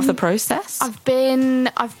you part of the process? I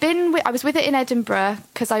was with it in Edinburgh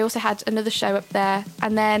because I also had another show up there,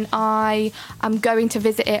 and then I am going to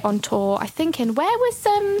visit it on tour. I think where was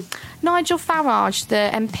Nigel Farage, the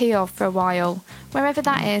MP of for a while, wherever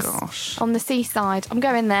that is. Gosh. On the seaside. I'm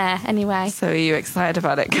going there anyway. So are you excited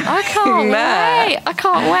about it? I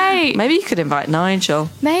can't wait. Maybe you could invite Nigel.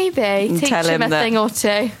 Maybe teach tell him him a thing or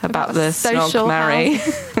two about the social snog, marry,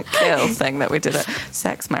 health. kill thing that we did at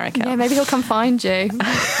Sex, Marry, Kill. Yeah, maybe he'll come find you.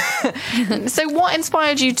 So what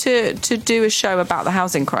inspired you to do a show about the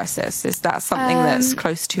housing crisis? Is that something that's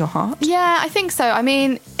close to your heart? Yeah, I think so. I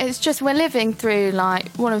mean, it's just we're living through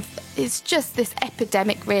it's just this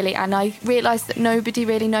epidemic, really, and I realise that nobody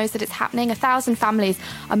really knows that it's happening. 1,000 families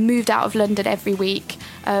are moved out of London every week.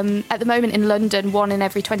 At the moment in London, 1 in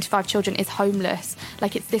every 25 children is homeless.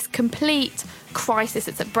 Like, it's this complete crisis.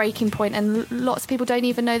 It's at breaking point, and lots of people don't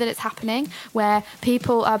even know that it's happening, where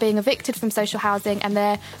people are being evicted from social housing and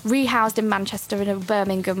they're rehoused in Manchester and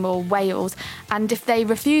Birmingham or Wales, and if they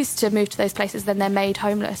refuse to move to those places, then they're made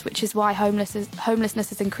homeless, which is why homelessness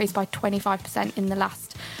has increased by 25% in the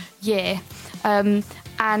last year. And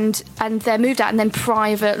they're moved out, and then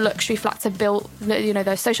private luxury flats are built.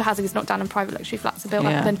 Those social housing is knocked down and private luxury flats are built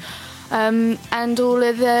up, and all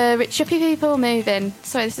of the richer people move in.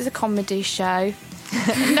 Sorry, this is a comedy show.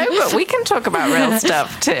 No, but we can talk about real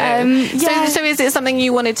stuff too. Yeah. So is it something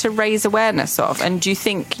you wanted to raise awareness of? And do you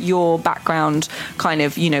think your background kind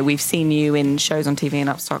of, we've seen you in shows on TV and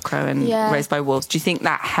Upstart Crow and Raised by Wolves. Do you think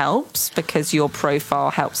that helps because your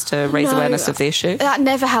profile helps to raise awareness of the issue? That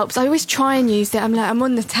never helps. I always try and use it. I'm like, I'm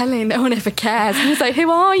on the telly, no one ever cares. And it's like, who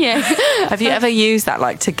are you? Have you ever used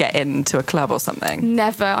that to get into a club or something?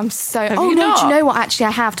 Never. I'm so... Have you not? Do you know what? Actually,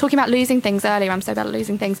 I have. Talking about losing things earlier, I'm so bad at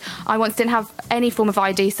losing things. I once didn't have any form of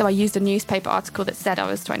ID, so I used a newspaper article that said I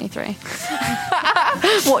was 23.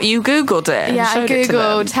 What, you Googled it? Yeah, I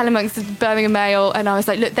Googled Helen Monk's Birmingham Mail, and I was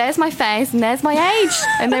like, look, there's my face and there's my age.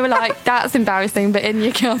 And they were like, that's embarrassing, but in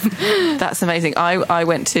you come. That's amazing. I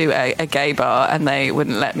went to a gay bar and they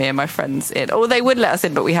wouldn't let me and my friends in. Or they would let us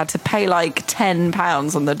in, but we had to pay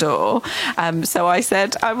 £10 on the door. So I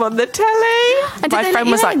said, I'm on the telly. And my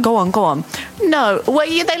friend was like, go on. No, well,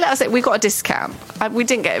 they let us in. We got a discount. We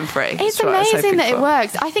didn't get in free. It's amazing that it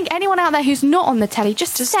works. I think anyone out there who's not on the telly,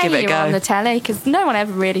 just say give it a you're go. on the telly, because no one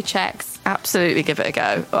ever really checks. Absolutely give it a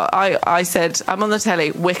go. I said, I'm on the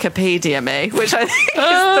telly, Wikipedia me, which I think is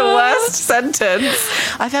the worst sentence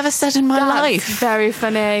I've ever said in my life. Very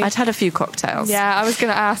funny. I'd had a few cocktails. Yeah, I was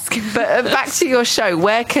going to ask. But back to your show,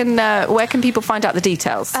 where can people find out the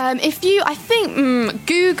details? Google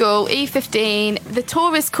E15. The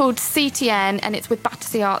tour is called CTN, and it's with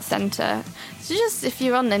Battersea Arts Centre. So just if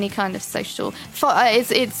you're on any kind of social,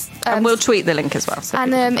 and we'll tweet the link as well. So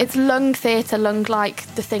it's Lung Theatre, lung like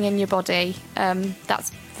the thing in your body.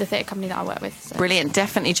 That's the theatre company that I work with. So. Brilliant.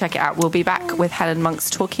 Definitely check it out. We'll be back with Helen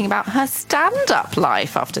Monks talking about her stand-up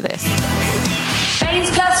life after this.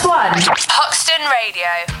 Baines Plus One. Hoxton Radio.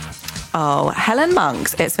 Oh, Helen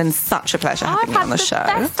Monks, it's been such a pleasure having you on the show. I've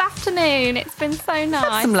had the best afternoon. It's been so nice.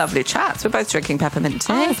 Had some lovely chats. We're both drinking peppermint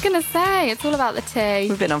tea. I was going to say, it's all about the tea.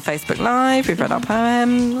 We've been on Facebook Live. We've read our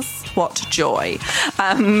poems. What joy.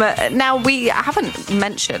 Now, we haven't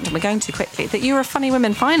mentioned, and we're going to quickly, that you were a Funny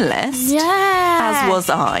Women finalist. Yeah. As was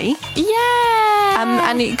I.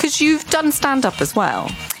 Yeah. And because you've done stand-up as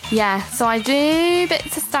well. Yeah, so I do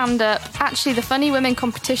bits of stand-up. Actually, the Funny Women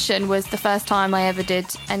competition was the first time I ever did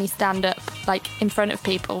any stand-up, like, in front of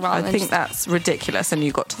people. Rather I than think just... that's ridiculous, and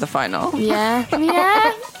you got to the final. Yeah,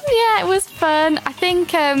 it was fun. I think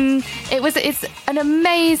it's an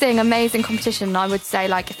amazing competition. I would say,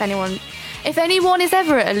 like, if anyone is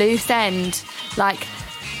ever at a loose end, like,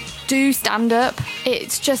 do stand up.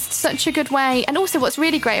 It's just such a good way. And also what's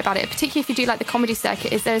really great about it, particularly if you do like the comedy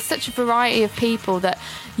circuit, is there's such a variety of people that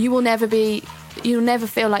you'll never feel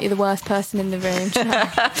like you're the worst person in the room. Do you know?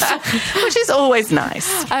 Which is always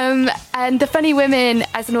nice. And the Funny Women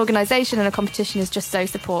as an organisation and a competition is just so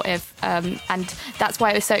supportive. And that's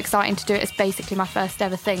why it was so exciting to do it as basically my first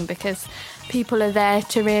ever thing, because people are there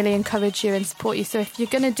to really encourage you and support you. So if you're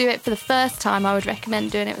going to do it for the first time, I would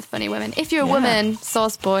recommend doing it with Funny Women. If you're a woman,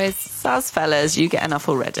 soz boys. Soz fellas, you get enough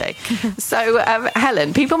already. So,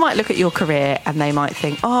 Helen, people might look at your career and they might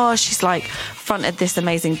think, oh, she's like fronted this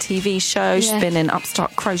amazing TV show. She's been in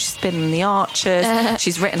Upstart Crow. She's been in The Archers.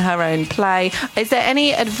 She's written her own play. Is there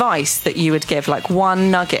any advice that you would give, like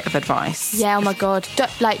one nugget of advice? Yeah, oh my God.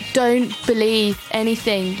 Don't believe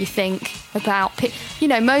anything you think about...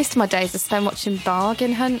 most of my days I spend watching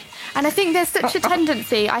Bargain Hunt. And I think there's such a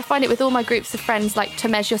tendency, I find it with all my groups of friends, like to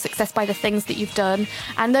measure your success by the things that you've done.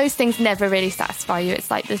 And those things never really satisfy you. It's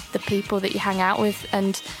like the people that you hang out with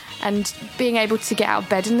and being able to get out of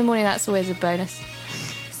bed in the morning, that's always a bonus.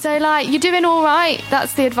 So, like, you're doing all right.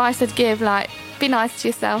 That's the advice I'd give. Like, be nice to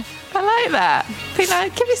yourself. I like that.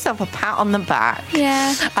 Give yourself a pat on the back.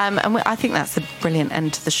 Yeah. And I think that's a brilliant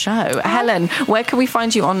end to the show. Helen, where can we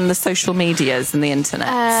find you on the social medias and the internet?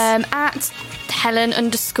 At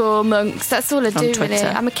Helen_Monks. That's all I do, really.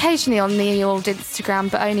 I'm occasionally on the old Instagram,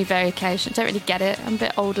 but only very occasionally. Don't really get it. I'm a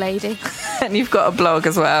bit old lady. And you've got a blog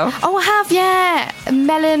as well. Oh, I have, yeah.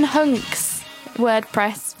 Melon Hunks.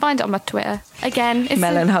 WordPress. Find it on my Twitter. Again, it's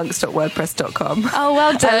melonhunks.wordpress.com. Oh,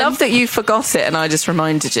 well done. I love that you forgot it and I just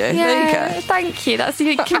reminded you. Yeah, there you go. Thank you.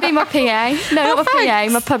 You can be my PA. No, not my PA,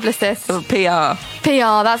 my publicist. Or PR.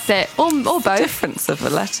 PR, that's it. Or both. Difference of a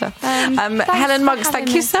letter. Helen Monks,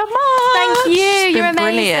 thank you so much. Thank you. You're amazing.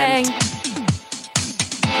 Brilliant.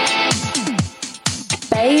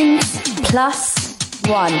 Baines Plus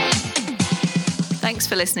One. Thanks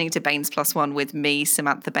for listening to Baines Plus One with me,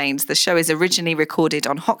 Samantha Baines. The show is originally recorded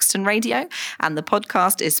on Hoxton Radio, and the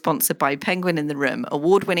podcast is sponsored by Penguin in the Room,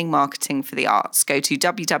 award-winning marketing for the arts. Go to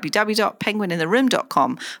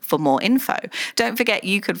www.penguinintheroom.com for more info. Don't forget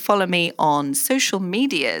you can follow me on social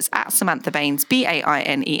medias at Samantha Baines,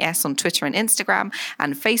 BAINES on Twitter and Instagram,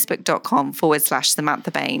 and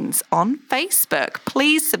facebook.com/Samantha Baines on Facebook.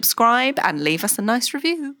 Please subscribe and leave us a nice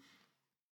review.